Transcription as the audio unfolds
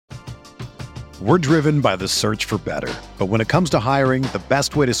We're driven by the search for better. But when it comes to hiring, the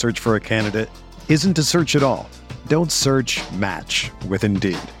best way to search for a candidate isn't to search at all. Don't search, match with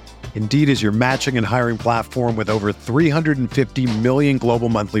Indeed. Indeed is your matching and hiring platform with over 350 million global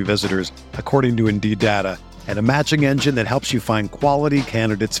monthly visitors, according to Indeed data, and a matching engine that helps you find quality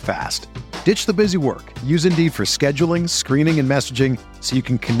candidates fast. Ditch the busy work. Use Indeed for scheduling, screening, and messaging so you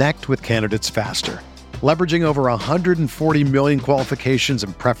can connect with candidates faster. Leveraging over 140 million qualifications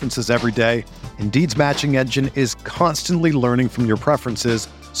and preferences every day, Indeed's matching engine is constantly learning from your preferences,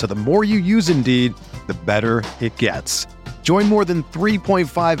 so the more you use Indeed, the better it gets. Join more than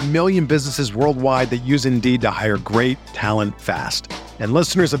 3.5 million businesses worldwide that use Indeed to hire great talent fast. And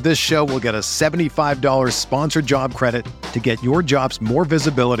listeners of this show will get a $75 sponsored job credit to get your jobs more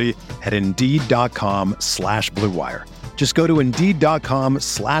visibility at Indeed.com/Blue Wire. Just go to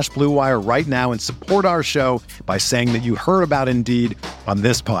Indeed.com/Blue Wire right now and support our show by saying that you heard about Indeed on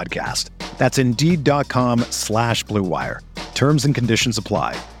this podcast. That's Indeed.com/Blue Wire. Terms and conditions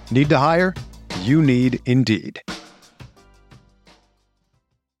apply. Need to hire? You need Indeed.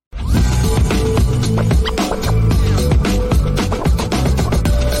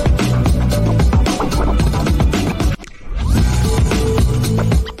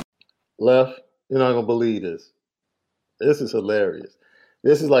 Left, you're not going to believe this. This is hilarious.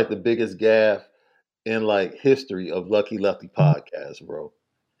 This is like the biggest gaffe in like history of Lucky Lefty podcast, bro.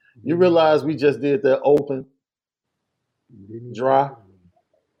 You realize we just did that open dry?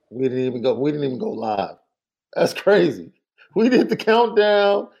 We didn't even go live. That's crazy. We did the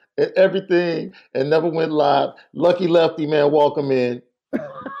countdown and everything and never went live. Lucky Lefty, man, welcome in.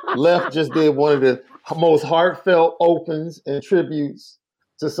 Left just did one of the most heartfelt opens and tributes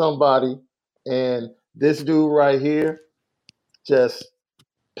to somebody. And this dude right here just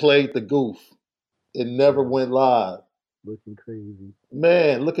played the goof. It never went live. Looking crazy.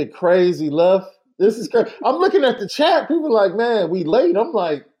 Man, looking crazy, Left. This is crazy. I'm looking at the chat. People are like, man, we late. I'm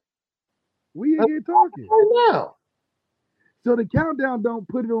like, we ain't here talking right now. So the countdown don't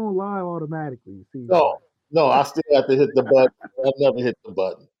put it on live automatically. See? No, I still have to hit the button. I never hit the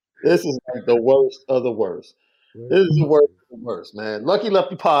button. This is like the worst of the worst. This is the worst of the worst, man. Lucky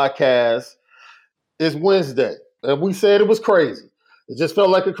Lefty podcast is Wednesday. And we said it was crazy. It just felt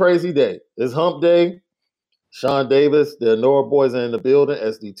like a crazy day. It's hump day. Sean Davis, the Notre boys are in the building.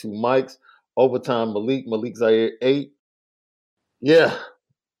 SD2 mics. Overtime Malik. Malik's here 8. Yeah.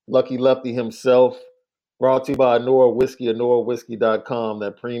 Lucky Lefty himself. Brought to you by Anora Whiskey, AnoraWhiskey.com.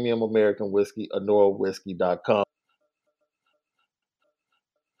 That premium American whiskey, AnoraWhiskey.com.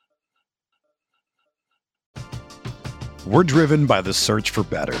 We're driven by the search for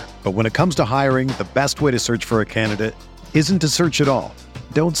better. But when it comes to hiring, the best way to search for a candidate isn't to search at all.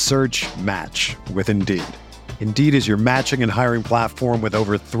 Don't search, match with Indeed. Indeed is your matching and hiring platform with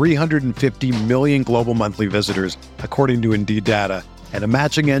over 350 million global monthly visitors, according to Indeed data, and a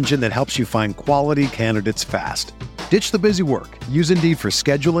matching engine that helps you find quality candidates fast. Ditch the busy work. Use Indeed for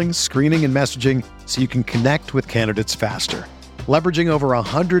scheduling, screening, and messaging so you can connect with candidates faster. Leveraging over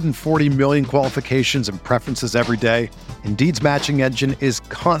 140 million qualifications and preferences every day, Indeed's matching engine is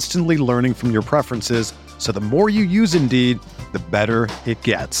constantly learning from your preferences, so the more you use Indeed, the better it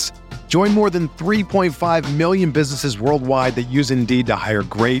gets. Join more than 3.5 million businesses worldwide that use Indeed to hire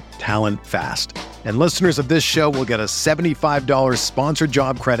great talent fast. And listeners of this show will get a $75 sponsored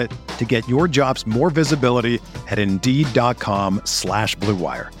job credit to get your jobs more visibility at Indeed.com/Blue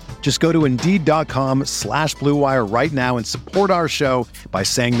Wire. Just go to Indeed.com/Blue Wire right now and support our show by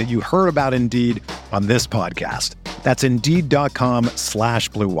saying that you heard about Indeed on this podcast. That's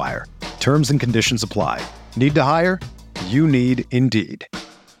Indeed.com/Blue Wire. Terms and conditions apply. Need to hire? You need Indeed.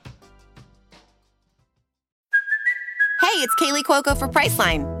 Hey, it's Kaylee Cuoco for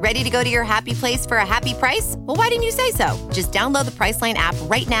Priceline. Ready to go to your happy place for a happy price? Well, why didn't you say so? Just download the Priceline app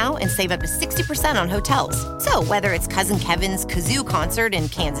right now and save up to 60% on hotels. So whether it's Cousin Kevin's Kazoo Concert in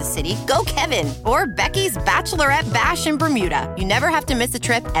Kansas City, go Kevin, or Becky's Bachelorette Bash in Bermuda, you never have to miss a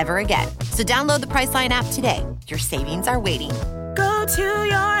trip ever again. So download the Priceline app today. Your savings are waiting. Go to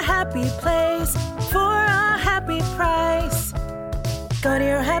your happy place for a happy price. Go to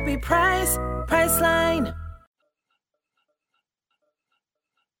your happy price, Priceline.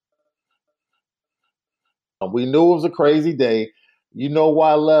 We knew it was a crazy day. You know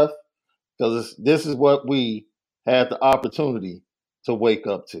why, Left? Because this is what we had the opportunity to wake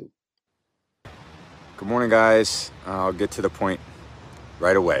up to. Good morning, guys. I'll get to the point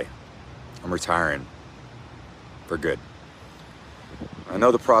right away. I'm retiring for good. I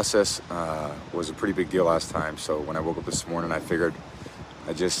know the process was a pretty big deal last time, so when I woke up this morning, I figured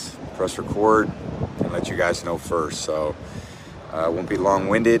I'd just press record and let you guys know first. So I won't be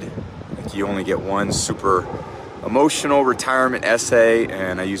long-winded. Like, you only get one super emotional retirement essay,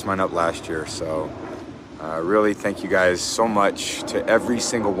 and I used mine up last year. So really thank you guys so much, to every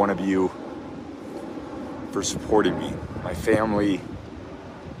single one of you, for supporting me, my family,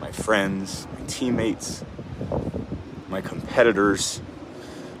 my friends, my teammates, my competitors.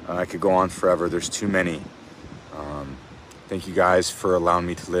 I could go on forever. There's too many. Thank you guys for allowing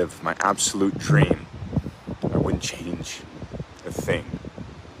me to live my absolute dream. I wouldn't change a thing.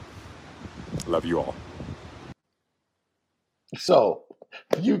 Love you all. So,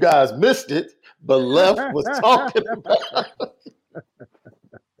 you guys missed it, but Left was talking about.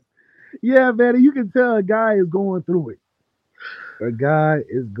 Yeah, man, you can tell a guy is going through it. A guy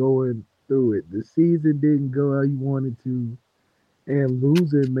is going through it. The season didn't go how you wanted to, and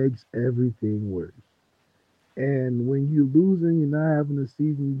losing makes everything worse. And when you're losing, you're not having the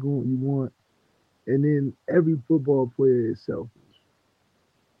season you want, and then every football player is selfish.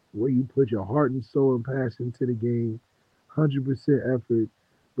 Where you put your heart and soul and passion into the game, 100% effort.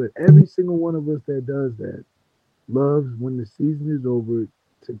 But every single one of us that does that loves when the season is over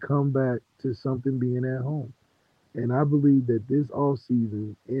to come back to something being at home. And I believe that this off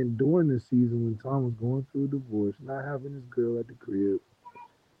season and during the season when Tom was going through a divorce, not having his girl at the crib,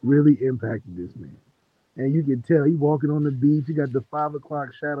 really impacted this man. And you can tell he walking on the beach, he got the 5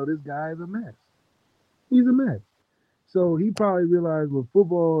 o'clock shadow. This guy is a mess. He's a mess. So he probably realized when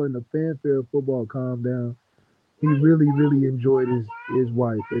football and the fanfare of football calmed down, he really, really enjoyed his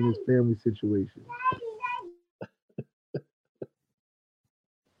wife and his family situation.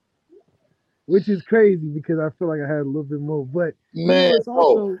 Which is crazy because I feel like I had a little bit more. But Man, it's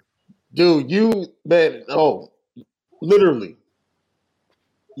also literally,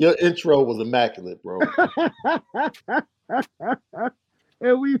 your intro was immaculate, bro.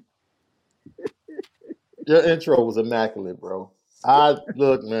 and Your intro was immaculate, bro.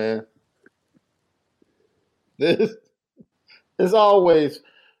 Look, man. This is always,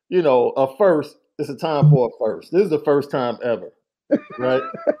 a first. It's a time for a first. This is the first time ever, right?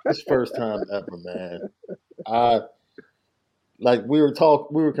 It's first time ever, man. We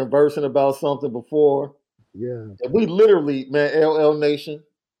were conversing about something before. Yeah. And we literally, man, LL Nation,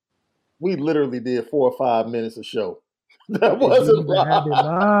 we literally did 4 or 5 minutes of show. That wasn't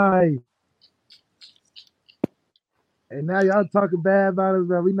live. And now y'all talking bad about us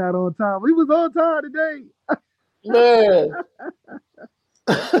that we not on time. We was on time today. Man.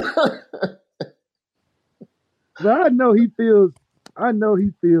 But I know he feels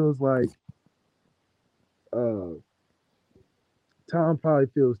like Tom probably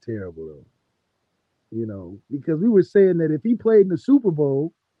feels terrible though. Because we were saying that if he played in the Super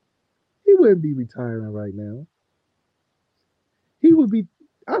Bowl, he wouldn't be retiring right now. He would be.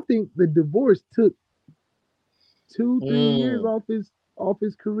 I think the divorce took 2-3 years off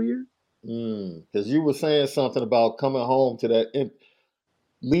his career. Because you were saying something about coming home to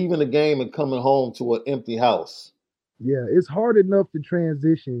leaving the game and coming home to an empty house. Yeah, it's hard enough to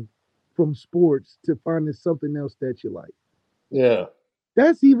transition from sports to finding something else that you like. Yeah.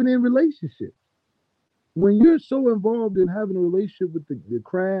 That's even in relationships. When you're so involved in having a relationship with the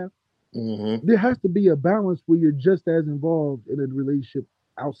craft, there has to be a balance where you're just as involved in a relationship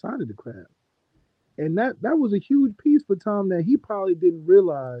outside of the craft. And that was a huge piece for Tom that he probably didn't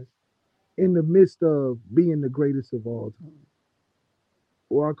realize in the midst of being the greatest of all time.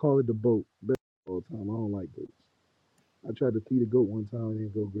 Or I call it the GOAT, best of all time. I don't like goats. I tried to feed a goat one time and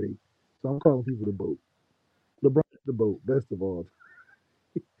it didn't go great. So I'm calling people the GOAT. LeBron's the GOAT, best of all time.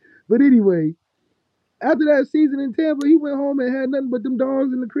 But anyway, after that season in Tampa, he went home and had nothing but them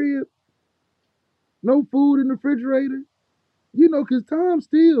dogs in the crib. No food in the refrigerator. Because Tom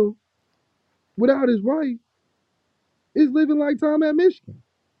still, without his wife, is living like Tom at Michigan.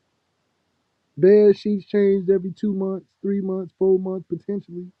 Bed sheets changed every 2 months, 3 months, 4 months,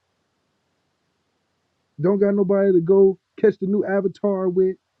 potentially. Don't got nobody to go catch the new Avatar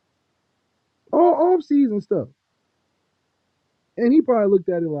with. All off-season stuff. And he probably looked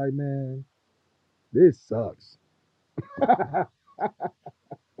at it like, man, this sucks.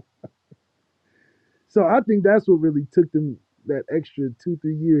 So I think that's what really took them that extra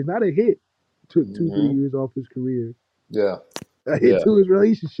 2-3 years. Not a hit. Took 2-3 years off his career. Yeah. A hit to his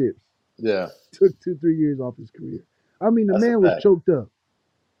relationships. Yeah. Took 2-3 years off his career. I mean, the man was choked up.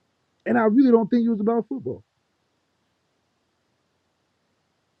 And I really don't think it was about football.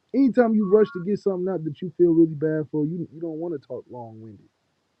 Anytime you rush to get something out that you feel really bad for, you don't want to talk long-winded.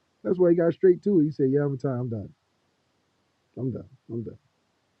 That's why he got straight to it. He said, yeah, I'm retired. I'm done.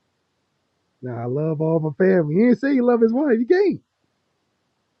 Now, I love all my family. He didn't say he loved his wife. He can't.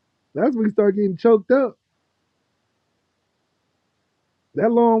 That's when he started getting choked up.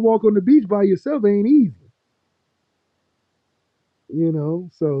 That long walk on the beach by yourself ain't easy.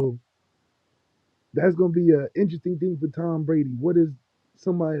 So that's gonna be an interesting thing for Tom Brady. What is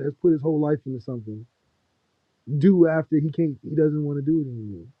somebody that's put his whole life into something do after he doesn't want to do it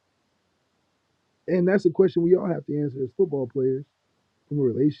anymore? And that's a question we all have to answer as football players, from a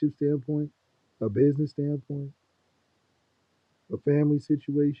relationship standpoint, a business standpoint, a family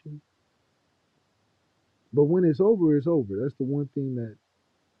situation. But when it's over, it's over. That's the one thing that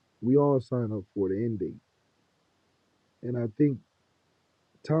we all sign up for, the end date. And I think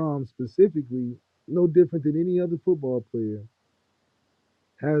Tom specifically, no different than any other football player,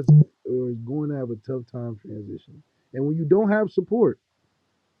 has or is going to have a tough time transition. And when you don't have support,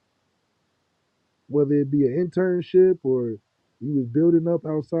 whether it be an internship or you was building up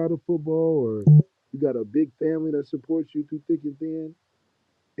outside of football or you got a big family that supports you through thick and thin,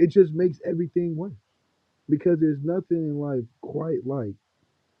 it just makes everything worse. Because there's nothing in life quite like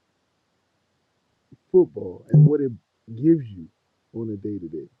football and what it gives you on a day to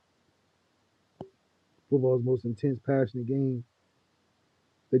day. Football is the most intense, passionate game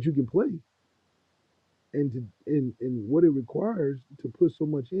that you can play. And what it requires to put so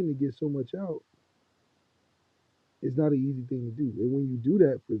much in to get so much out is not an easy thing to do. And when you do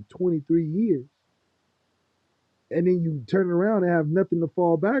that for 23 years, and then you turn around and have nothing to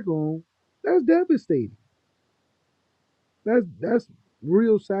fall back on, that's devastating. That's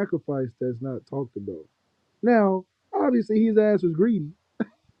real sacrifice that's not talked about. Now, obviously his ass was greedy.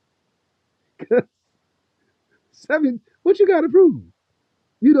 What you gotta prove?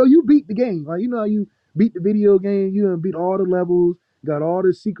 You beat the game. Like, how you beat the video game, you done beat all the levels, got all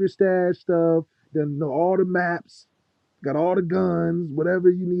the secret stash stuff, done know all the maps, got all the guns, whatever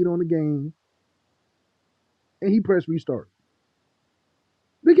you need on the game. And he pressed restart.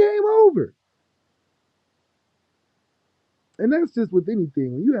 The game over. And that's just with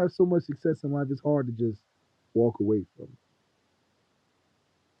anything. When you have so much success in life, it's hard to just walk away from it.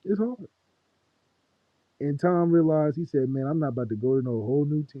 It's hard. And Tom realized, he said, man, I'm not about to go to no whole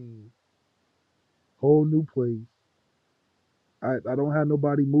new team, whole new place. I don't have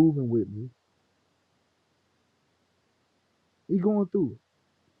nobody moving with me. He going through it.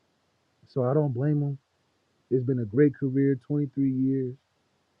 So I don't blame him. It's been a great career, 23 years.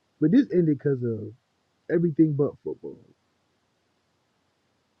 But this ended because of everything but football.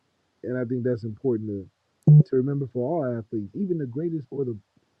 And I think that's important to remember for all athletes, even the greatest or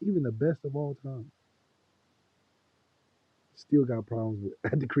even the best of all time. Still got problems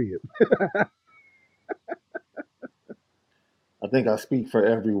at the crib. I think I speak for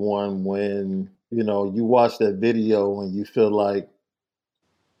everyone when, you watch that video and you feel like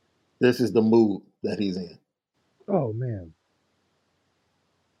this is the mood that he's in. Oh, man.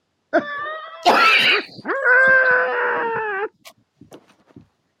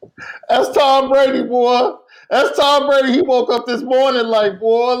 That's Tom Brady, boy. That's Tom Brady. He woke up this morning like,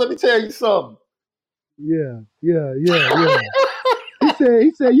 boy, let me tell you something. Yeah. He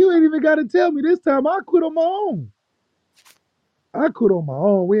said, you ain't even got to tell me this time. I quit on my own.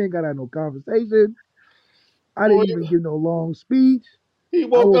 We ain't got to have no conversation. I didn't even give no long speach. He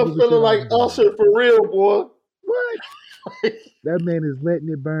woke up feeling like Usher for real, boy. What? That man is letting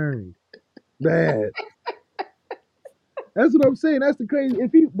it burn. Bad. That's what I'm saying. That's the crazy.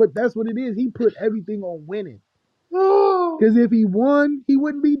 But that's what it is. He put everything on winning. Because if he won, he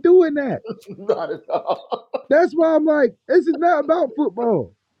wouldn't be doing that. Not at all. That's why I'm like, this is not about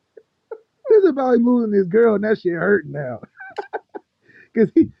football. This is about him losing his girl, and that shit hurting now.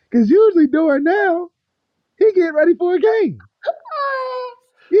 Because usually during now, he getting ready for a game.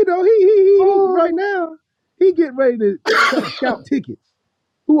 He right now, he getting ready to scout tickets.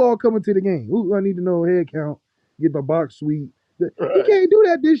 Who all coming to the game? Who I need to know head count, get my box suite. Right. He can't do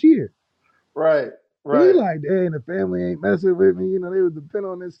that this year. Right. He like, dang, the family ain't messing with me. They was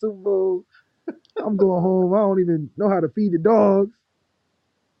depending on this Super Bowl. I'm going home. I don't even know how to feed the dogs.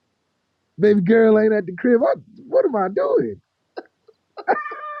 Baby girl ain't at the crib. What am I doing?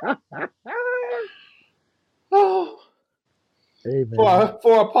 Hey, man. For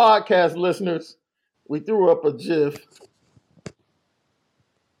our podcast listeners, we threw up a GIF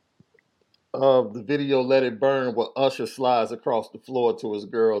of the video "Let It Burn" where Usher slides across the floor to his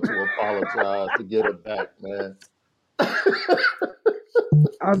girl to apologize to get her back, man.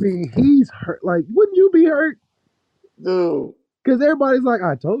 I mean, he's hurt. Like, wouldn't you be hurt? Dude. Because everybody's like,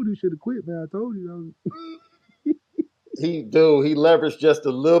 I told you should have quit, man. I told you. He leveraged just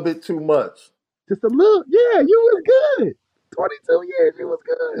a little bit too much. Just a little? Yeah, you was good. 22 years, you was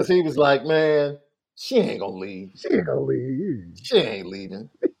good. Because he was like, man, she ain't going to leave. She ain't going to leave. She ain't leaving.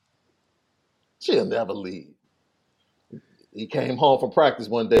 She'll never leave. He came home from practice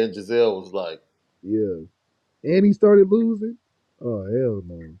one day and Giselle was like, Yeah. And he started losing. Oh hell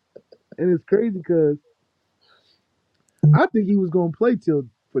no. And it's crazy because I think he was gonna play till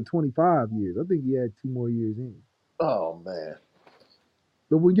for 25 years. I think he had 2 more years in. oh man.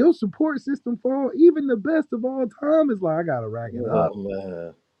 But when your support system fall, even the best of all time is like, I gotta rack it up. Oh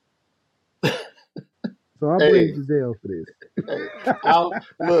man. So I blame Hey, Giselle for this. hey.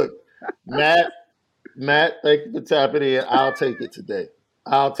 Look, Matt, thank you for tapping in. I'll take it today.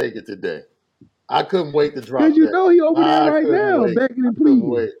 I'll take it today. I couldn't wait to Because drop you that. know he over there I right couldn't now, wait. begging I and couldn't pleading.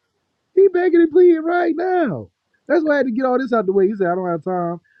 wait. He begging and pleading right now. That's why I had to get all this out the way. He said, I don't have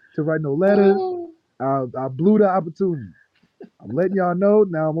time to write no letter. I blew the opportunity. I'm letting y'all know.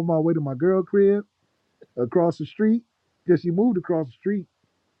 Now I'm on my way to my girl crib across the street because she moved across the street.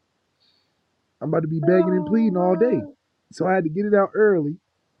 I'm about to be begging and pleading all day. So I had to get it out early.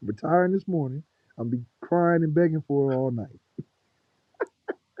 I'm retiring this morning. I'm be crying and begging for her all night.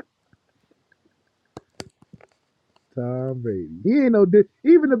 Tom Brady. He ain't no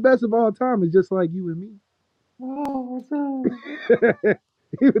even the best of all time is just like you and me.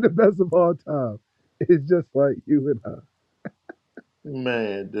 Even the best of all time is just like you and I.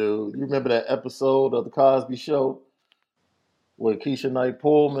 Man, dude, you remember that episode of the Cosby Show where Keisha Knight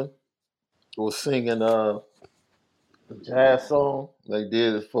Pullman was singing a jazz song? They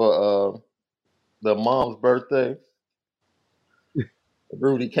did it for the mom's birthday.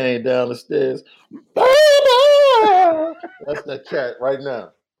 Rudy came down the stairs. That's that cat right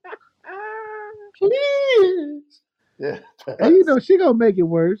now. Please. Yeah, And you know she gonna make it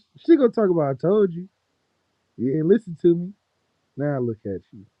worse. She gonna talk about I told you. You ain't listen to me. Now look at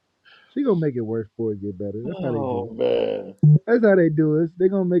you. She gonna make it worse before it get better. That's how they do. oh man. That's how they do us. They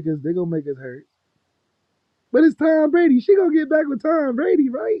gonna make us. They gonna make us hurt. But it's Tom Brady. She gonna get back with Tom Brady,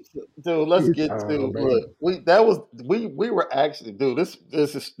 right? Dude, let's It's get Tom to Brady. look. We were actually, dude.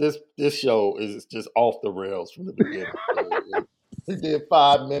 This show is just off the rails from the beginning. We did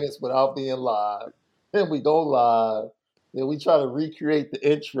 5 minutes without being live. Then we go live. Then we try to recreate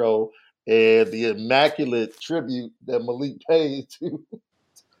the intro and the immaculate tribute that Malik paid to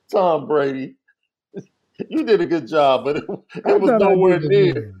Tom Brady. You did a good job, but I it was thought I nowhere did, but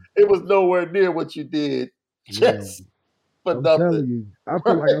near. man, It was nowhere near what you did just man, for I'm nothing. telling you, I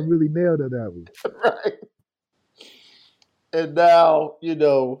feel like I Right? really nailed it that one. Right. And now,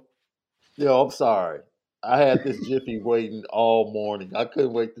 I'm sorry. I had this Jiffy waiting all morning. I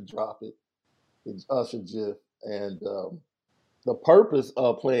couldn't wait to drop it. It's Usher Jiff. And the purpose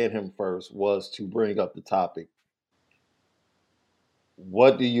of playing him first was to bring up the topic.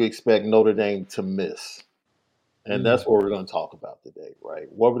 What do you expect Notre Dame to miss? And that's what we're going to talk about today, right?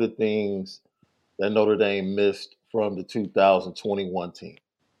 What were the things that Notre Dame missed from the 2021 team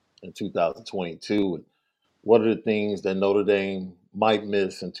in 2022? And what are the things that Notre Dame might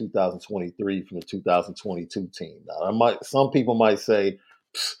miss in 2023 from the 2022 team? Now, some people might say,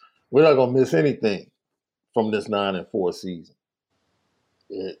 we're not going to miss anything from this 9-4 season.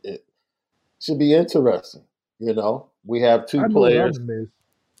 It should be interesting. We have two I know what I'm players gonna miss.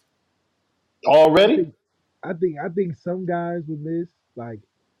 I already. think, I think some guys would miss like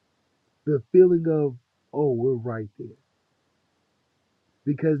the feeling of, oh, we're right there.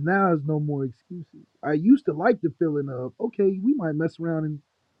 Because now there's no more excuses. I used to like the feeling of, okay, we might mess around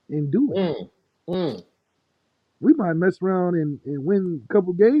and do it. Mm, mm, We might mess around and win a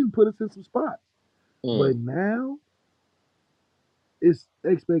couple games, put us in some spots. But mm, now it's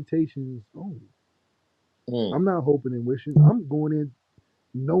expectations only. mm, I'm not hoping and wishing. I'm going in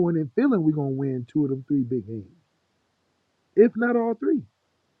knowing and feeling we're gonna win two of them three big games, if not all three.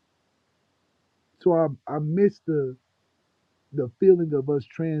 So I miss the feeling of us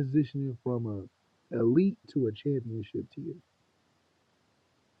transitioning from a elite to a championship tier.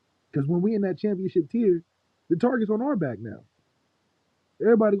 Because when we in that championship tier, the target's on our back now.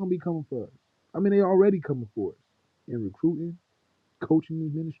 Everybody gonna be coming for us. I mean, they already coming for us in recruiting, coaching,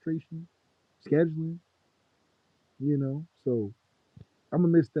 administration, scheduling. So I'm gonna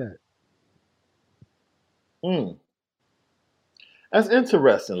miss that. mm. That's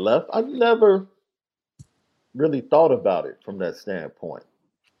interesting, Left. I've never really thought about it from that standpoint.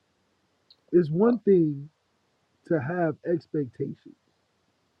 It's one thing to have expectations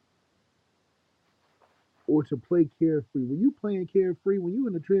or to play carefree. When you playing carefree, when you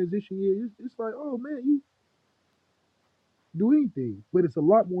in the transition year, it's like, oh man, you do anything. But it's a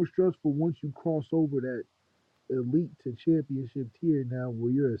lot more stressful once you cross over that elite to championship tier now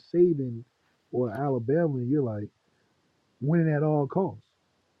where you're a Saban or Alabama and you're like winning at all costs.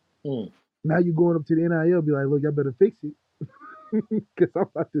 Mm, Now you're going up to the NIL, be like, look, I better fix it. Because I'm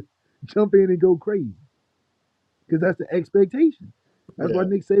about to jump in and go crazy. because that's the expectation. That's why Yeah.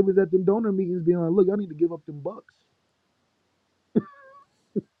 Nick Saban's at them donor meetings being like, look, y'all need to give up them bucks.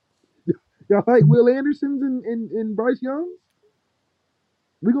 Y'all like Will Andersons and Bryce Youngs?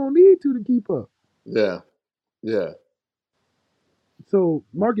 We're going to need to keep up. Yeah. Yeah. So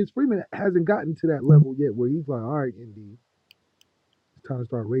Marcus Freeman hasn't gotten to that level yet where he's like, all right, Indy, it's time to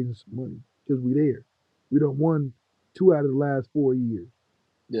start raising some money because we there. We done won 2 out of the last 4 years.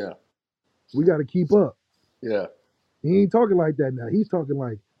 Yeah. We got to keep up. Yeah. He ain't talking like that now. He's talking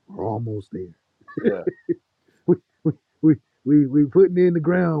like, we're almost there. Yeah. we, we, we, we putting in the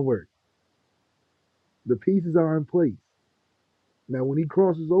groundwork. The pieces are in place. Now, when he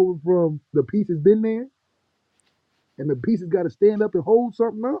crosses over from the piece has been there and the pieces got to stand up and hold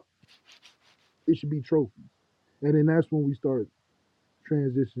something up, it should be trophies. And then that's when we start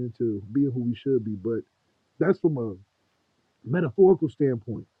transitioning to being who we should be. But that's from a metaphorical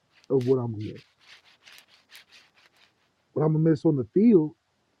standpoint of what I'm going to miss. What I'm going to miss on the field,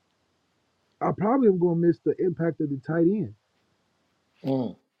 I probably am going to miss the impact of the tight end.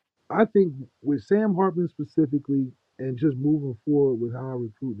 Mm. I think with Sam Hartman specifically and just moving forward with how our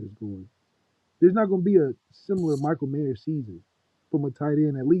recruiting is going, there's not going to be a similar Michael Mayer season from a tight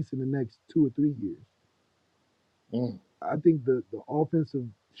end, at least in the next 2 or 3 years. Mm. I think the offensive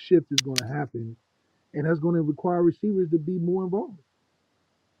shift is going to happen, and that's going to require receivers to be more involved.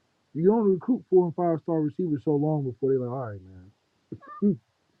 You don't recruit 4 and 5 star receivers so long before they're like, all right, man.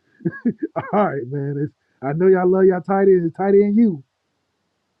 All right, man. I know y'all love y'all tight end. It's tight end you.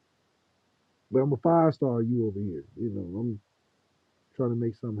 But I'm a 5 star you over here. I'm trying to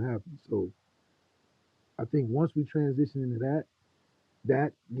make something happen. So I think once we transition into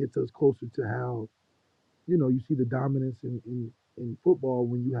that gets us closer to how, you see the dominance in football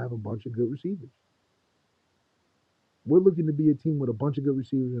when you have a bunch of good receivers. We're looking to be a team with a bunch of good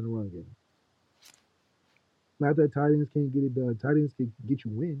receivers in the run game. Not that tight ends can't get it done. Tight ends can get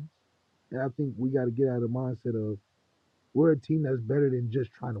you wins. And I think we got to get out of the mindset of we're a team that's better than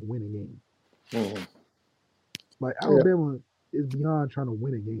just trying to win a game. Mm. Like Alabama is beyond trying to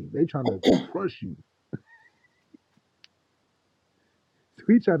win a game. They trying to crush you.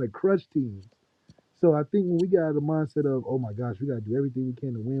 We trying to crush teams. So I think when we got out of the mindset of, oh my gosh, we got to do everything we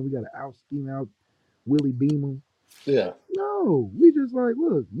can to win. We got to out scheme out Willie Beam them. Yeah. No, we just like,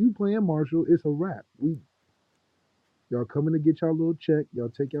 look, you playing Marshall, it's a wrap. Y'all coming to get y'all little check. Y'all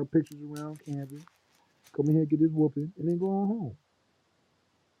take y'all pictures around campus. Come in here, get this whooping, and then go on home.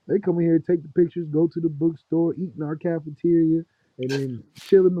 They come in here, take the pictures, go to the bookstore, eat in our cafeteria, and then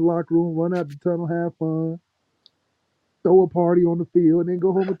chill in the locker room, run out the tunnel, have fun, throw a party on the field, and then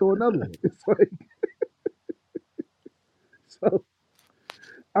go home and throw another one. It's like, so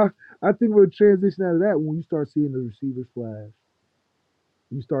I think we'll transition out of that when you start seeing the receivers flash.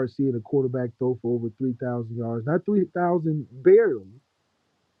 You start seeing a quarterback throw for over 3,000 yards, not 3,000 barely,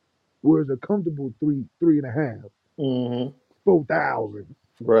 whereas a comfortable 3.5, Mm-hmm. 4,000.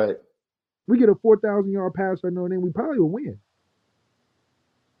 Right. We get a 4,000 yard pass right now, and then we probably will win.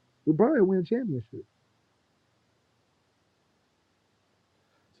 We'll probably win a championship.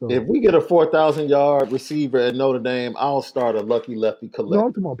 So If we get a 4,000-yard receiver at Notre Dame, I'll start a Lucky Lefty no, collective.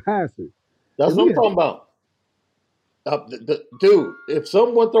 I'm talking about passes. That's what I'm talking about. Dude, if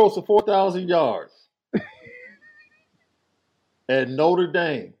someone throws for 4,000 yards at Notre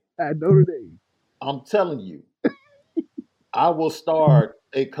Dame, I'm telling you, I will start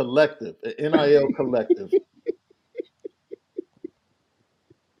a collective, an NIL collective.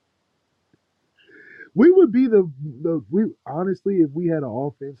 We would be we honestly, if we had an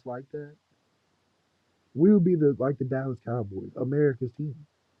offense like that, we would be the Dallas Cowboys, America's team.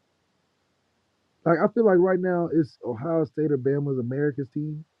 Like I feel like right now it's Ohio State or Bama's America's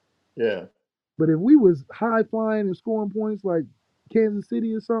team. Yeah. But if we was high flying and scoring points like Kansas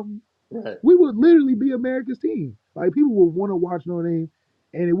City or something, right, we would literally be America's team. Like people would want to watch Notre Dame,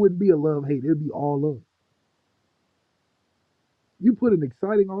 and it wouldn't be a love hate; it'd be all love. You put an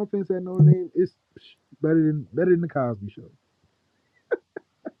exciting offense at Notre Dame, it's better than the Cosby Show.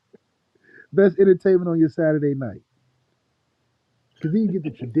 Best entertainment on your Saturday night. Because then you get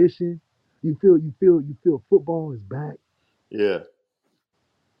the tradition. You feel football is back. Yeah.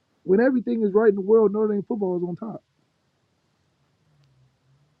 When everything is right in the world, Notre Dame football is on top.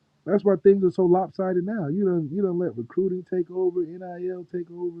 That's why things are so lopsided now. You don't let recruiting take over, NIL take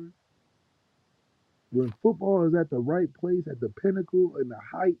over. When football is at the right place, at the pinnacle and the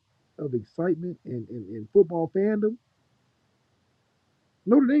height of excitement and football fandom,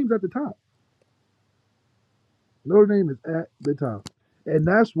 Notre Dame's at the top. Notre Dame is at the top. And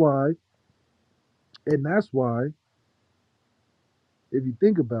that's why, if you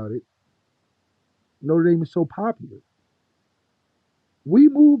think about it, Notre Dame is so popular. We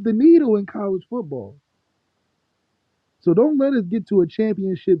move the needle in college football. So don't let us get to a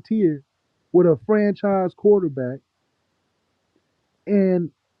championship tier with a franchise quarterback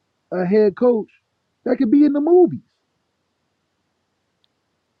and a head coach that could be in the movies.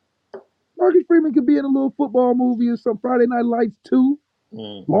 Marcus Freeman could be in a little football movie or some Friday Night Lights 2,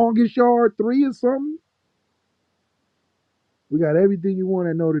 Longest Yard 3 or something. We got everything you want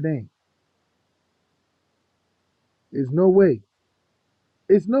at Notre Dame. There's no way.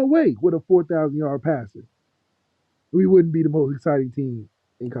 It's no way with a 4,000-yard passer we wouldn't be the most exciting team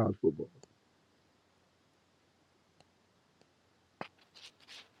in college football.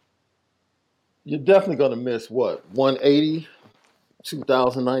 You're definitely going to miss what? 180,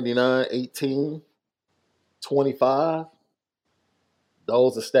 2,099, 18, 25.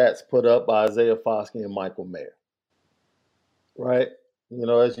 Those are stats put up by Isaiah Foskey and Michael Mayer. Right? You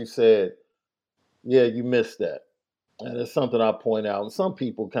know, as you said, yeah, you missed that. And it's something I point out. And some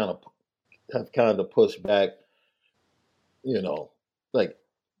people have pushed back, you know, like,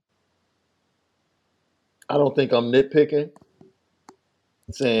 I don't think I'm nitpicking,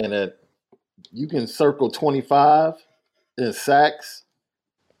 saying that you can circle 25 in sacks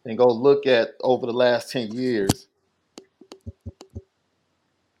and go look at over the last 10 years,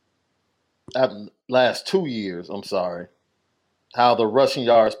 last 2 years, I'm sorry, how the rushing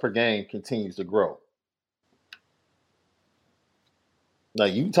yards per game continues to grow. Now,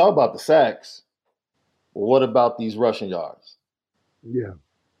 you can talk about the sacks, but what about these rushing yards? Yeah.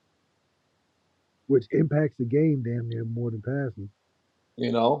 Which impacts the game damn near more than passing.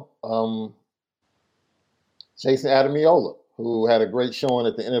 You know, Jason Adamiola, who had a great showing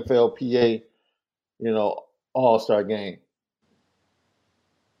at the NFLPA, you know, All-Star game.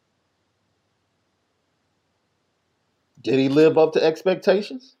 Did he live up to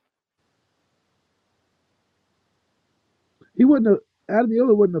expectations? He wasn't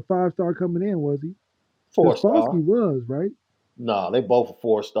Adamiola wasn't a 5-star coming in, was he? 4-star. Foskey was, right? No, they both are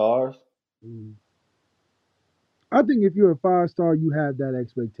 4 stars. I think if you're a 5-star, you have that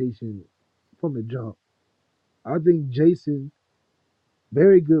expectation from the jump. I think Jason,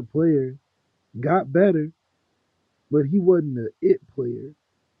 very good player, got better, but he wasn't an it player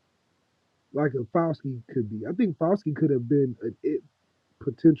like a Foskey could be. I think Foskey could have been an it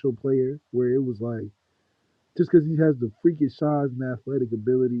potential player where it was like, just because he has the freakish size and athletic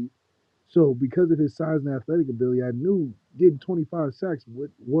ability. So because of his size and athletic ability, I knew getting 25 sacks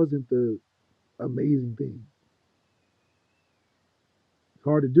wasn't the amazing thing. It's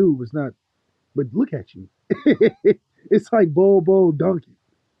hard to do. It's not. But look at you. It's like bowl dunking.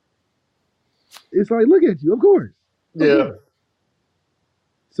 It's like, look at you. Of course. Yeah.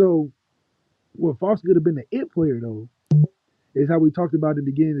 So what Foster could have been the it player, though, is how we talked about at the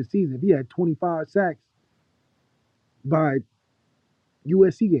beginning of the season. If he had 25 sacks by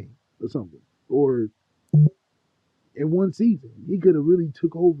USC game or something, or in one season, he could have really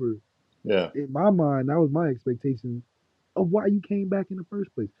took over. Yeah. In my mind, that was my expectation of why you came back in the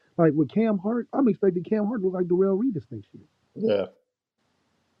first place. Like with Cam Hart, I'm expecting Cam Hart to look like Darrell Revis next year. Yeah.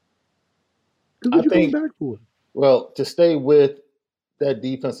 Because what you coming back for? Well, to stay with that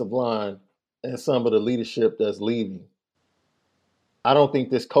defensive line and some of the leadership that's leaving, I don't think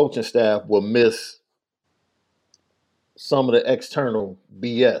this coaching staff will miss some of the external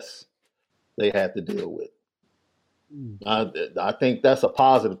BS they had to deal with. I think that's a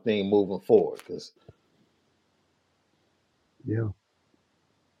positive thing moving forward, because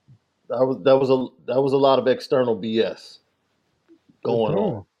that was a lot of external BS going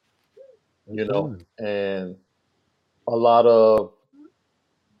on, you know, and a lot of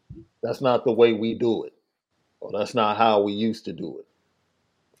that's not the way we do it, or that's not how we used to do it.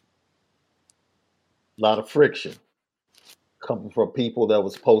 A lot of friction coming from people that were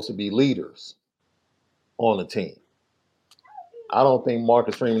supposed to be leaders on the team. I don't think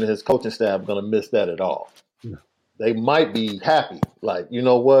Marcus Freeman and his coaching staff are going to miss that at all. No. They might be happy. Like, you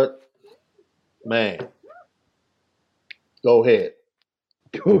know what? Man, go ahead.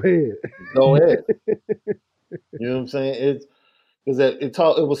 Go ahead. Go ahead. You know what I'm saying? It's because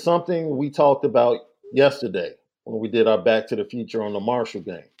it was something we talked about yesterday when we did our Back to the Future on the Marshall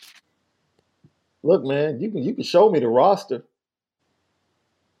game. Look, man, you can show me the roster,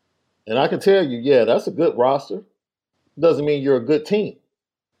 and I can tell you, yeah, that's a good roster. Doesn't mean you're a good team.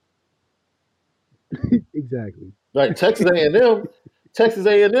 Exactly. Like Texas A&M,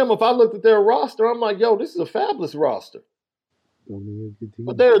 if I looked at their roster, I'm like, yo, this is a fabulous roster.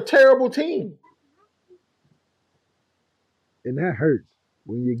 But they're a terrible team. And that hurts.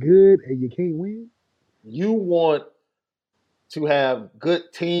 When you're good and you can't win. You want to have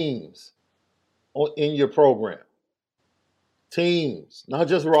good teams in your program. Teams, not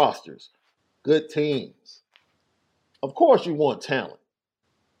just rosters, good teams. Of course, you want talent.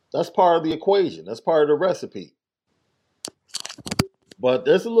 That's part of the equation. That's part of the recipe. But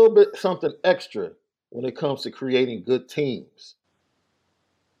there's a little bit something extra when it comes to creating good teams.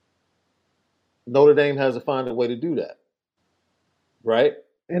 Notre Dame has to find a way to do that, right?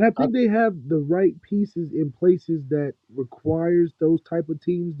 And I think they have the right pieces in places that requires those type of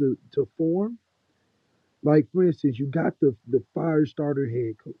teams to form. Like for instance, you got the fire starter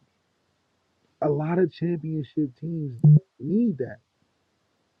head coach. A lot of championship teams need that.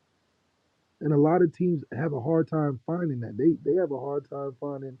 And a lot of teams have a hard time finding that. They have a hard time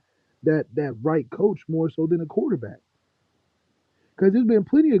finding that right coach more so than a quarterback. Because there's been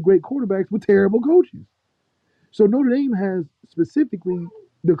plenty of great quarterbacks with terrible coaches. So Notre Dame has specifically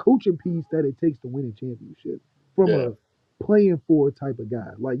the coaching piece that it takes to win a championship from a playing for type of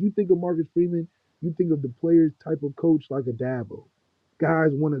guy. Like you think of Marcus Freeman, you think of the players type of coach like a Dabo.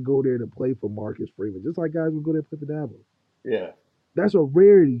 Guys want to go there to play for Marcus Freeman, just like guys would go there to play for Dabo. Yeah. That's a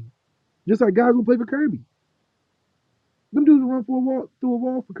rarity. Just like guys will play for Kirby. Them dudes will run through a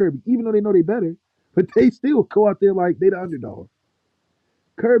wall for Kirby, even though they know they better, but they still go out there like they the underdog.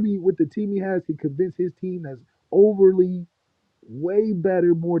 Kirby, with the team he has, can convince his team that's overly, way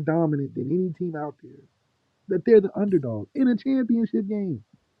better, more dominant than any team out there, that they're the underdog in a championship game.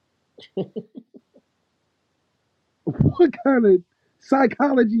 What kind of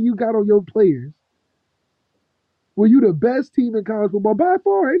psychology you got on your players? Were you the best team in college football? By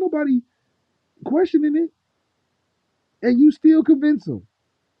far, ain't nobody questioning it. And you still convince them.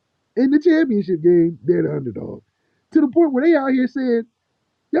 In the championship game, they're the underdog. To the point where they out here saying,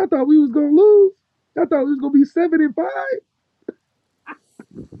 y'all thought we was going to lose? Y'all thought we was going to be 7-5?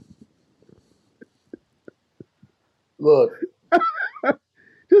 Look.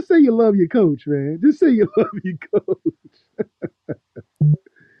 Just say you love your coach, man. Just say you love your coach.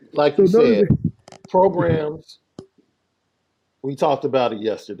 Like you said, programs, we talked about it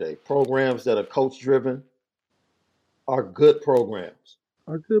yesterday. Programs that are coach-driven are good programs.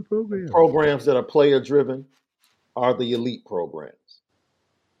 Are good programs. Programs that are player-driven are the elite programs.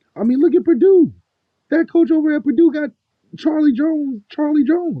 I mean, look at Purdue. That coach over at Purdue got Charlie Jones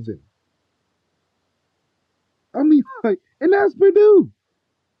in. I mean, like, and that's Purdue.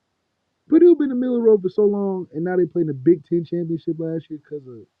 Purdue been in the middle of the road for so long, and now they playing the Big Ten championship last year because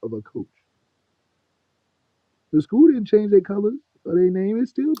of a coach. The school didn't change their colors or their name.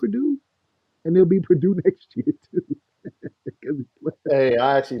 It's still Purdue. And they'll be Purdue next year, too. Hey,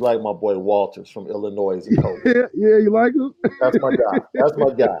 I actually like my boy Walters from Illinois as a coach. Yeah, you like him? That's my guy.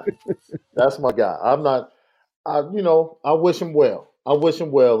 That's my guy. I wish him well. I wish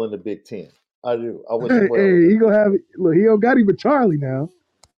him well in the Big Ten. I do. I wish him well. Hey, he gonna have it. Look, he don't got even Charlie now.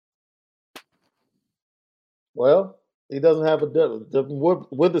 Well, he doesn't have the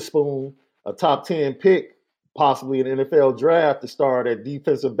Witherspoon, a top 10 pick, possibly in the NFL draft to start at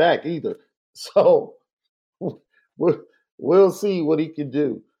defensive back either. So we'll see what he can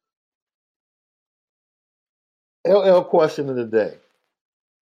do. LL question of the day.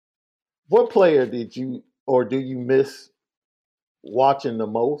 What player did you or do you miss watching the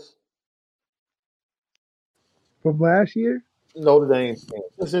most? From last year? Notre Dame fans,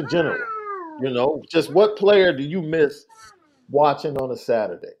 just in general. Just what player do you miss watching on a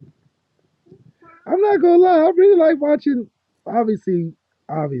Saturday? I'm not gonna lie, I really like watching. Obviously,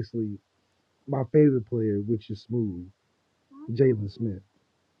 my favorite player, which is Smooth, Jalen Smith.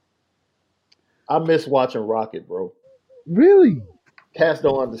 I miss watching Rocket, bro. Really? Cats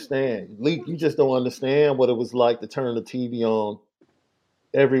don't understand. Leak, you just don't understand what it was like to turn the TV on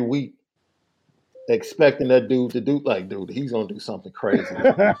every week, expecting that dude to do dude, he's gonna do something crazy.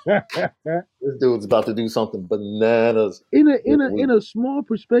 This dude's about to do something bananas. In a small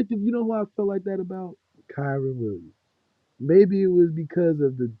perspective, you know who I felt like that about? Kyron Williams. Maybe it was because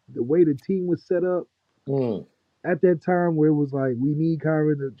of the way the team was set up at that time, where it was like, we need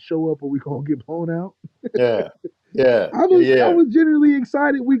Kyron to show up or we gonna get blown out. Yeah. I was generally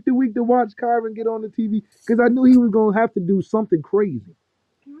excited week to week to watch Kyron get on the TV because I knew he was gonna have to do something crazy.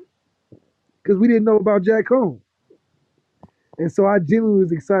 Because we didn't know about Jack Cohn. And so I genuinely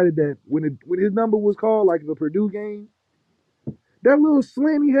was excited that when his number was called, like the Purdue game, that little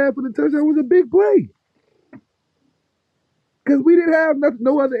slant he had for the touchdown was a big play. Because we didn't have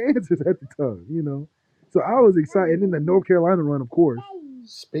no other answers at the time, So I was excited. And then the North Carolina run, of course.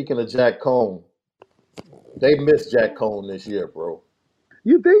 Speaking of Jack Cohn, they missed Jack Cohn this year, bro.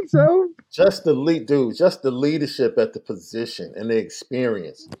 You think so? Just the leadership at the position and the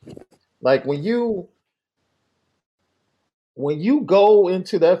experience. Like when you go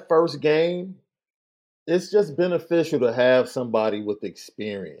into that first game it's just beneficial to have somebody with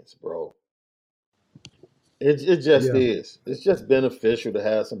experience, bro. It just Yeah. is. It's just beneficial to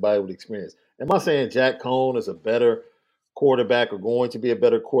have somebody with experience. Am I saying Jack Cohn is a better quarterback or going to be a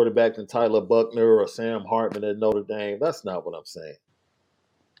better quarterback than Tyler Buckner or Sam Hartman at Notre Dame? That's not what I'm saying.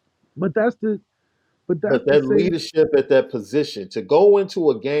 But that's But the that same. leadership at that position to go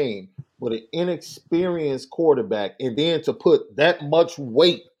into a game with an inexperienced quarterback and then to put that much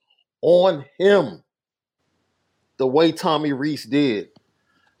weight on him the way Tommy Reese did,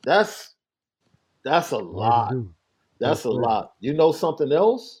 that's a Hard to lot. do. That's Tough a play. lot. You know something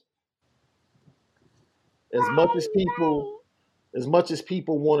else? As much as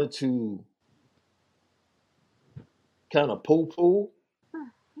people wanted to kind of poo-poo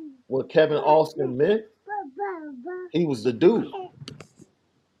what Kevin Austin meant, he was the dude.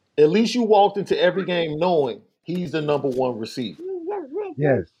 At least you walked into every game knowing he's the number one receiver.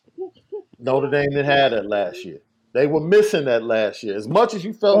 Yes. Notre Dame didn't have that last year. They were missing that last year. As much as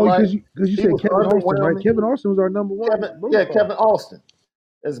you felt Oh, like because you he said was Kevin Austin, right? underwhelming, Kevin Austin was our number one. Kevin Austin.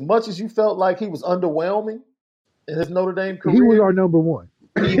 As much as you felt like he was underwhelming in his Notre Dame He was career, our number one.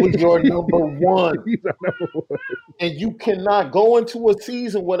 he was your number one. He's our number one. And you cannot go into a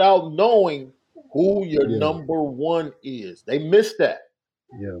season without knowing who your Yeah. number one is. They missed that.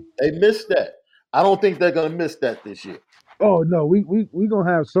 Yeah. They missed that. I don't think they're going to miss that this year. Oh no, we gonna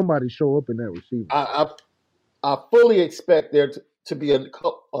have somebody show up in that receiver. I fully expect there to be a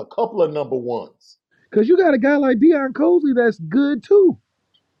couple of number ones. Because you got a guy like Deion Coasley that's good too.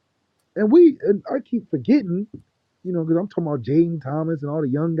 And I keep forgetting, because I'm talking about Jaden Thomas and all the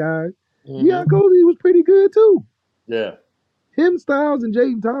young guys. Mm-hmm. Deion Coasley was pretty good too. Yeah. Him, Styles, and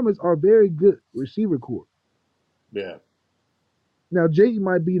Jaden Thomas are very good receiver core. Yeah. Now Jaden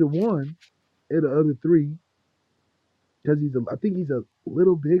might be the one of the other three because I think he's a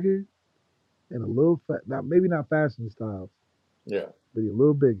little bigger and a little fat. Maybe not faster than Styles. Yeah. But he's a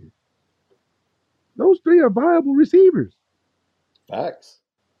little bigger. Those three are viable receivers. Facts.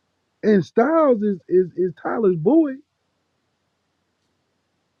 And Styles is Tyler's boy.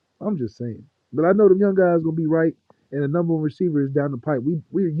 I'm just saying. But I know them young guys gonna be right, and the number one receiver is down the pipe.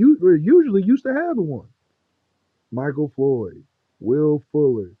 We're usually used to having one. Michael Floyd, Will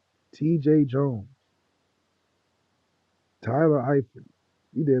Fuller, T.J. Jones, Tyler Eifert.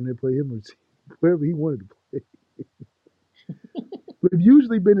 He damn near play him wherever he wanted to play. We've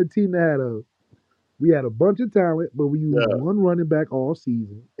usually been a team that we had a bunch of talent, but we used one running back all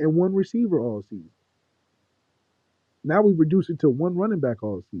season and one receiver all season. Now we've reduced it to one running back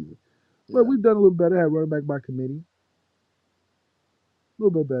all season. But we've done a little better, had running back by committee. A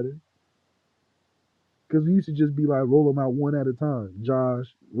little bit better. Because we used to just be like, roll them out one at a time. Josh,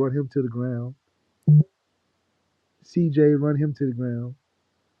 run him to the ground. CJ, run him to the ground.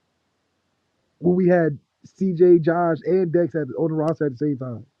 When we had CJ, Josh, and Dex on the roster at the same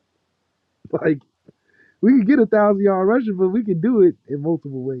time. Like, we could get 1,000-yard rusher, but we can do it in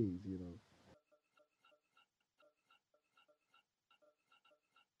multiple ways.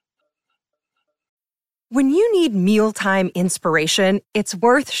 When you need mealtime inspiration, it's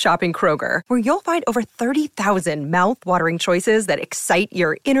worth shopping Kroger, where you'll find over 30,000 mouth-watering choices that excite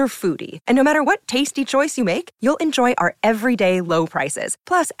your inner foodie. And no matter what tasty choice you make, you'll enjoy our everyday low prices,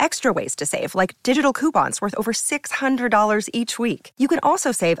 plus extra ways to save, like digital coupons worth over $600 each week. You can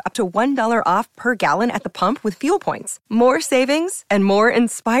also save up to $1 off per gallon at the pump with fuel points. More savings and more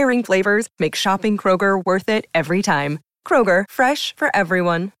inspiring flavors make shopping Kroger worth it every time. Kroger, fresh for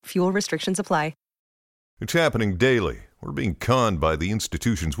everyone. Fuel restrictions apply. It's happening daily. We're being conned by the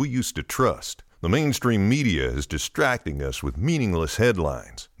institutions we used to trust. The mainstream media is distracting us with meaningless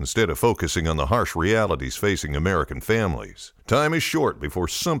headlines instead of focusing on the harsh realities facing American families. Time is short before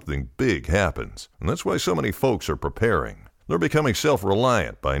something big happens, and that's why so many folks are preparing. They're becoming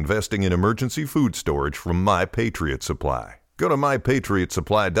self-reliant by investing in emergency food storage from My Patriot Supply. Go to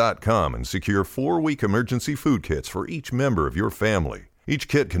MyPatriotSupply.com and secure 4-week emergency food kits for each member of your family. Each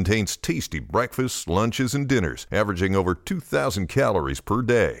kit contains tasty breakfasts, lunches, and dinners, averaging over 2,000 calories per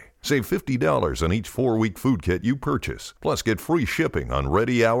day. Save $50 on each 4-week food kit you purchase. Plus, get free shipping on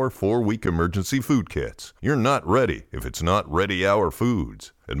Ready Hour 4-week emergency food kits. You're not ready if it's not Ready Hour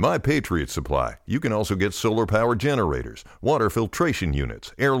foods. At My Patriot Supply, you can also get solar power generators, water filtration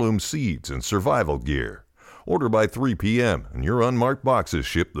units, heirloom seeds, and survival gear. Order by 3 p.m. and your unmarked boxes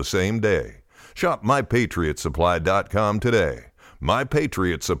ship the same day. Shop MyPatriotSupply.com today.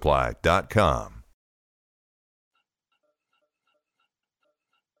 MyPatriotSupply.com.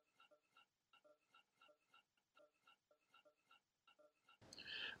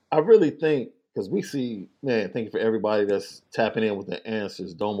 I really think, because we see, man, thank you for everybody that's tapping in with the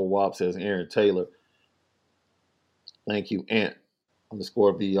answers. Doma Wop says Aaron Taylor. Thank you, Ant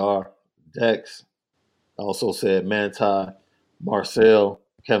 _VR. Dex also said Manti, Marcel,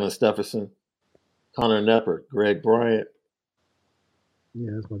 Kevin Stephenson, Connor Neppert, Greg Bryant.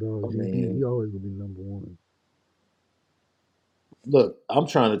 Yeah, that's my dog. I GB. mean, He always gonna be number one. look, I'm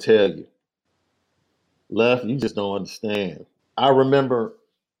trying to tell you, Left, you just don't understand. I remember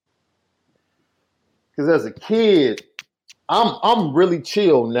because as a kid, I'm really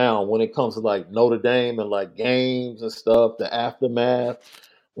chill now when it comes to like Notre Dame and like games and stuff, the aftermath.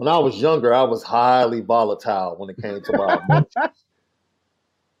 When I was younger, I was highly volatile when it came to my emotions.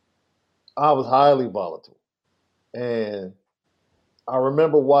 I was highly volatile. And I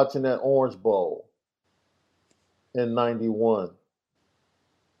remember watching that Orange Bowl in 91.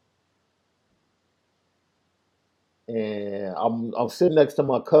 And I'm sitting next to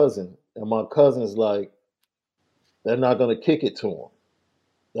my cousin, and my cousin's like, they're not gonna kick it to him.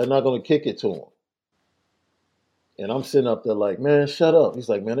 They're not gonna kick it to him. And I'm sitting up there like, man, shut up. He's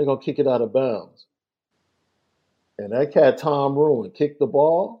like, man, they're gonna kick it out of bounds. And that cat Tom Ruin kicked the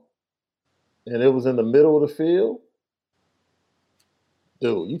ball, and it was in the middle of the field.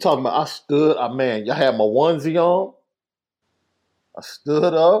 Dude, you talking about man, y'all had my onesie on. I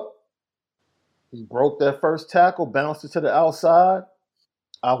stood up. He broke that first tackle, bounced it to the outside.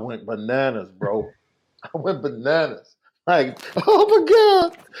 I went bananas, bro. I went bananas. Like, oh my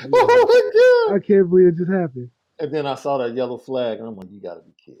God. Oh my God. I can't believe it just happened. And then I saw that yellow flag, and I'm like, you got to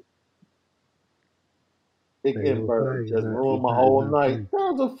be kidding. Big Inbird just ruined my whole night.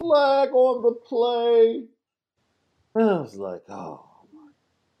 There's a flag on the play. And I was like, oh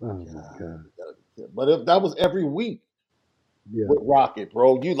my God. But that was every week with Rocket,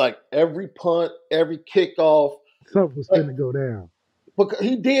 bro. You like every punt, every kickoff. Something was going to go down. Because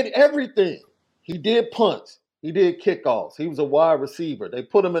he did everything. He did punts. He did kickoffs. He was a wide receiver. They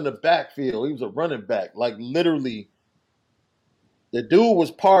put him in the backfield. He was a running back. Like literally, the dude was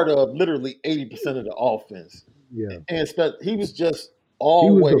part of literally 80% of the offense. Yeah. And he was just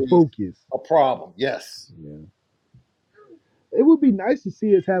always the focus. A problem. Yes. Yeah. It would be nice to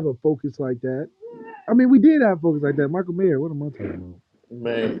see us have a focus like that. I mean, we did have focus like that. Michael Mayer, what am I talking about?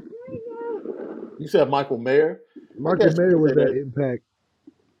 Man. You said Michael Mayer? Michael Mayer was that impact.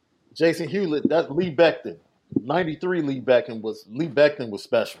 Jason Hewlett, that's Lee Becton. 93 Lee Becton was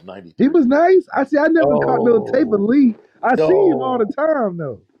special. 93. He was nice. I never caught no tape of Lee. I see him all the time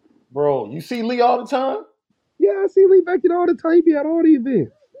though. Bro, you see Lee all the time? Yeah, I see Lee Becton all the time. He be at all the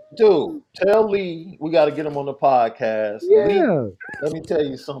events. Dude, tell Lee we got to get him on the podcast. Yeah. Lee, let me tell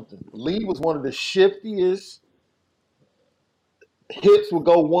you something. Lee was one of the shiftiest. Hips would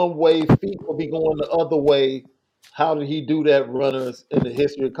go one way, feet would be going the other way. How did he do that, runners, in the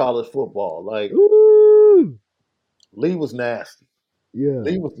history of college football? Like, ooh. Lee was nasty. Yeah.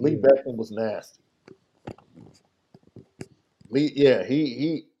 Lee Becton was nasty. Lee,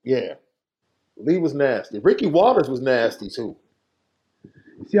 yeah. Lee was nasty. Ricky Waters was nasty too.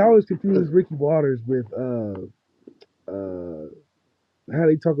 See, I always confuse Ricky Waters with how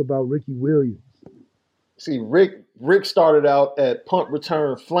they talk about Ricky Williams. See, Rick started out at punt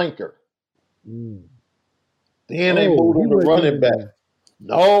return flanker. Mm. Then they moved him to running back.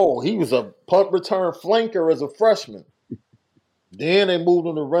 No, he was a punt return flanker as a freshman. Then they moved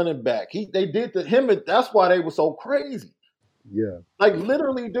him to running back. They did to him, and that's why they were so crazy. Yeah. Like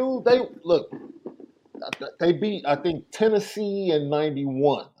literally, dude, they beat, I think, Tennessee in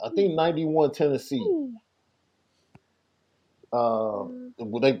 91. I think 91 Tennessee.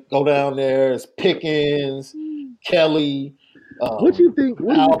 They go down there, it's Pickens, Kelly, what you think?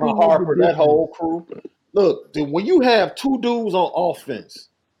 Alvin Harper, that whole crew. Look, dude, when you have two dudes on offense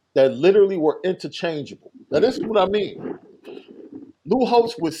that literally were interchangeable. Now, this is what I mean. Lou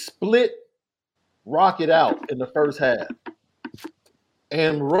Holtz would split Rocket out in the first half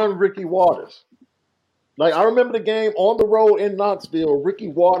and run Ricky Waters. Like, I remember the game on the road in Knoxville, Ricky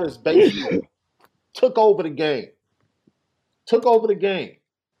Waters basically took over the game.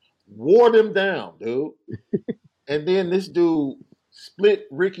 Wore them down, dude. And then this dude split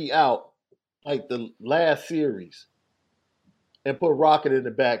Ricky out like the last series and put Rocket in the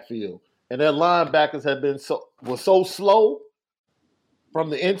backfield. And their linebackers were so slow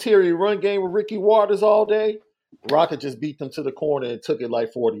from the interior run game with Ricky Waters all day. Rocket just beat them to the corner and took it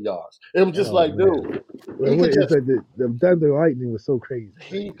like 40 yards. It was just man. Dude. The Thunder Lightning was so crazy.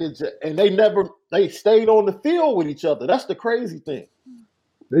 And they stayed on the field with each other. That's the crazy thing.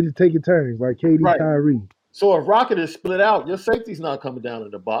 They just taking turns like KD, right. Kyrie. So if Rocket is split out, your safety's not coming down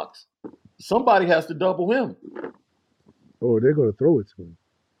in the box. Somebody has to double him. Oh, they're going to throw it to him.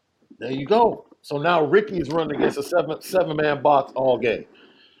 There you go. So now Ricky is running against a seven-man box all game.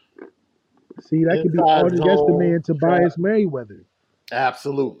 See, that could be inside Arthur. That's the zone man Tobias Merriweather.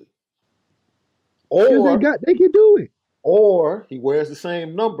 Absolutely. Because they can do it. Or he wears the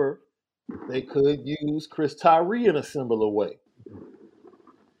same number. They could use Chris Tyree in a similar way.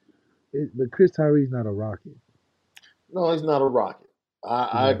 But Chris Tyree's not a Rocket. No, he's not a Rocket.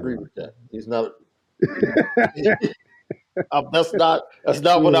 I agree with that. He's not. That's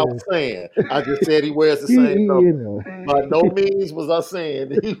not what I was saying. I just said he wears the same number. By no means was I saying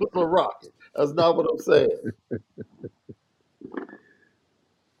that he was a Rocket. That's not what I'm saying.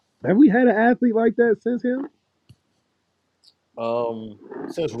 Have we had an athlete like that since him?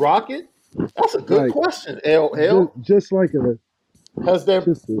 Since Rocket? That's a good question, LL. Just like has there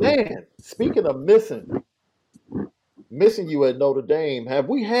man, speaking of missing you at Notre Dame, have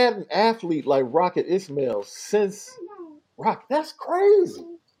we had an athlete like Rocket Ismail since Rocket? That's crazy.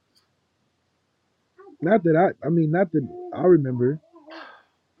 Not that I remember.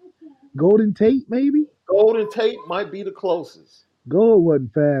 Golden Tate, maybe? Golden Tate might be the closest. Gold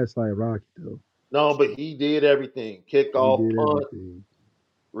wasn't fast like Rocket, though. No, but he did everything. Kickoff, punt,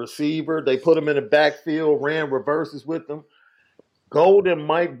 receiver. They put him in the backfield, ran reverses with him. Golden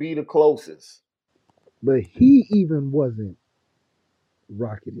might be the closest. But he even wasn't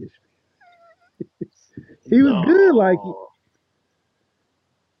Rocket-ish. He was good like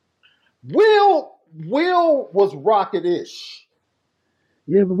Will was Rocket-ish.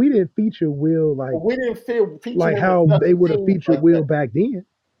 Yeah, but we didn't feature Will like we didn't feature like how they would have featured like Will back then.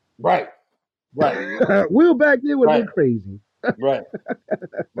 Right. Will back then would have been crazy. Right.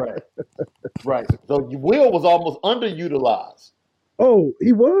 So Will was almost underutilized. Oh,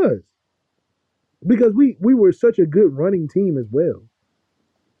 he was. Because we were such a good running team as well.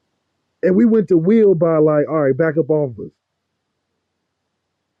 And we went to Will by like, all right, back up off us.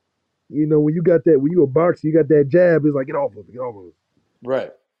 You know, when you a boxer, you got that jab, it's like, get off of us.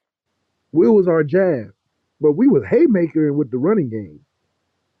 Right. Will was our jab. But we was haymaker with the running game.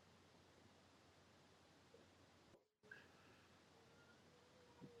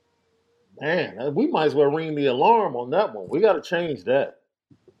 Man, we might as well ring the alarm on that one. We got to change that.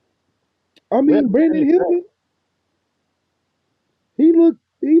 I mean, Brandon Hilton, he looked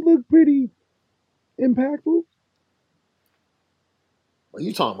pretty impactful. What are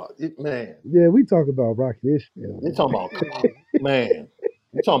you talking about, man? Yeah, we talk about Rocket Ishmael. You talking about man?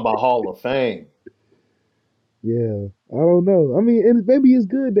 You talking about Hall of Fame? Yeah, I don't know. I mean, and maybe it's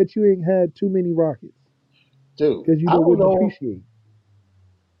good that you ain't had too many Rockets, dude. Because you wouldn't appreciate.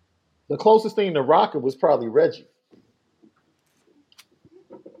 The closest thing to Rocket was probably Reggie.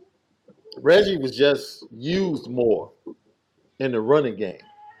 Reggie was just used more in the running game.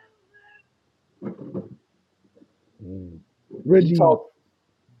 Reggie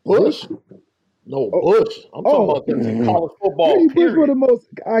Bush? No, Bush. I'm talking about the college football. Reggie Bush was the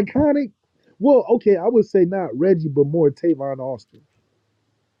most iconic. Well, okay, I would say not Reggie, but more Tavon Austin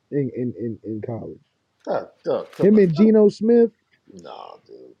in college. Him and Geno Smith. Nah,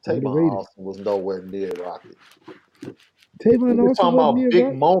 dude. Tavon Austin was nowhere near Rocket. Tavon Austin talking about big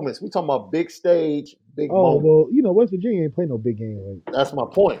Rocket? moments. We talking about big stage, big moments. Well, you know, West Virginia ain't play no big game. Like, that's my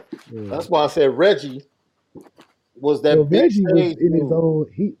point. Yeah. That's why I said Reggie was that big Reggie stage was in his own.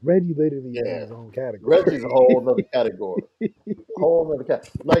 Reggie literally in his own category. Reggie's a whole other category.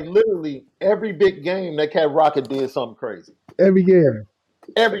 Like literally every big game that cat Rocket did something crazy. Every game.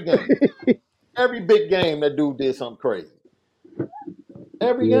 Every big game that dude did something crazy.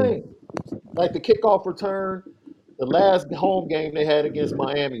 Every game. Like the kickoff return, the last home game they had against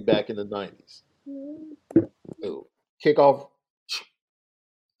Miami back in the 90s. Dude, kickoff,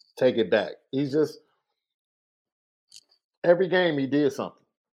 take it back. He's just, every game he did something.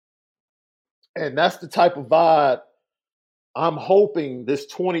 And that's the type of vibe I'm hoping this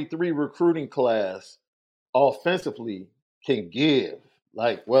 23 recruiting class offensively can give.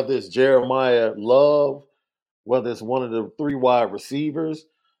 Like whether it's Jeremiah Love, whether it's one of the 3 wide receivers,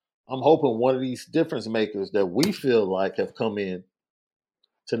 I'm hoping one of these difference makers that we feel like have come in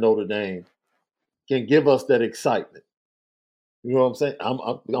to Notre Dame can give us that excitement. You know what I'm saying?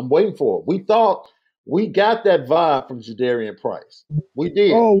 I'm waiting for it. We thought we got that vibe from Jadarian Price. We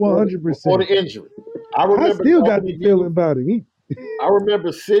did. Oh, 100%. Before the injury. I still got the feeling about it. I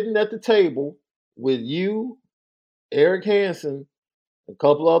remember sitting at the table with you, Eric Hansen, a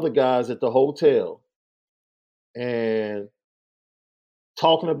couple other guys at the hotel, and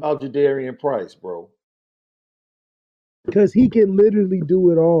talking about Jadarian Price, bro. Because he can literally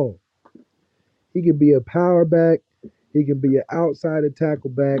do it all. He can be a power back. He can be an outside tackle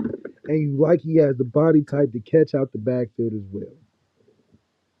back. And he has the body type to catch out the backfield as well.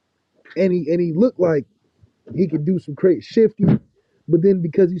 And he looked like he could do some crazy shifty. But then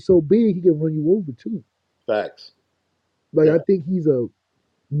because he's so big, he can run you over too. Facts. Like Yeah. I think he's a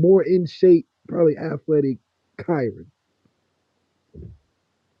more in shape, probably athletic Kyron.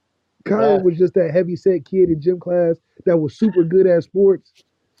 Kyron was just that heavy set kid in gym class that was super good at sports.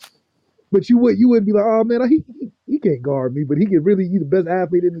 But you wouldn't be like, oh man, he can't guard me, but he's the best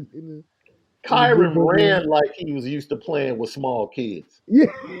athlete in the Kyron program. ran like he was used to playing with small kids. Yeah.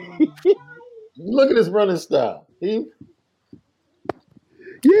 Look at his running style. Yeah,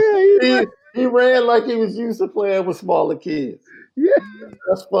 He ran like he was used to playing with smaller kids. Yeah.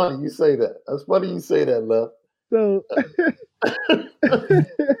 That's funny you say that. That's funny you say that, Left. So,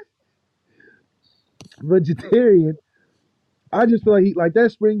 vegetarian, I just feel like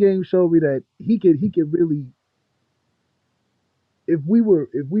that spring game showed me that he could really, if we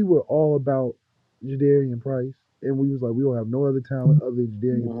were all about Jadarian Price and we was like we don't have no other talent other than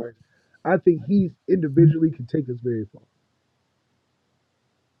Jadarian Price, I think he individually could take us very far.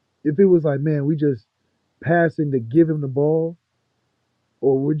 If it was like, man, we just passing to give him the ball,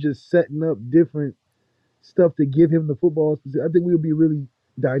 or we're just setting up different stuff to give him the football, I think we would be really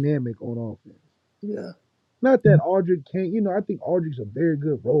dynamic on offense. Yeah. Not that Aldridge can't, I think Aldridge's a very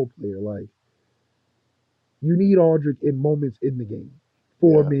good role player. Like, you need Aldridge in moments in the game.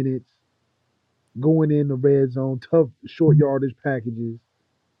 4 minutes, going in the red zone, tough short yardage packages.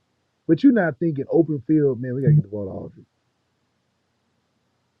 But you're not thinking open field, man, we got to get the ball to Aldridge.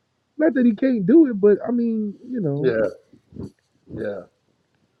 Not that he can't do it, but I mean, Yeah. Yeah.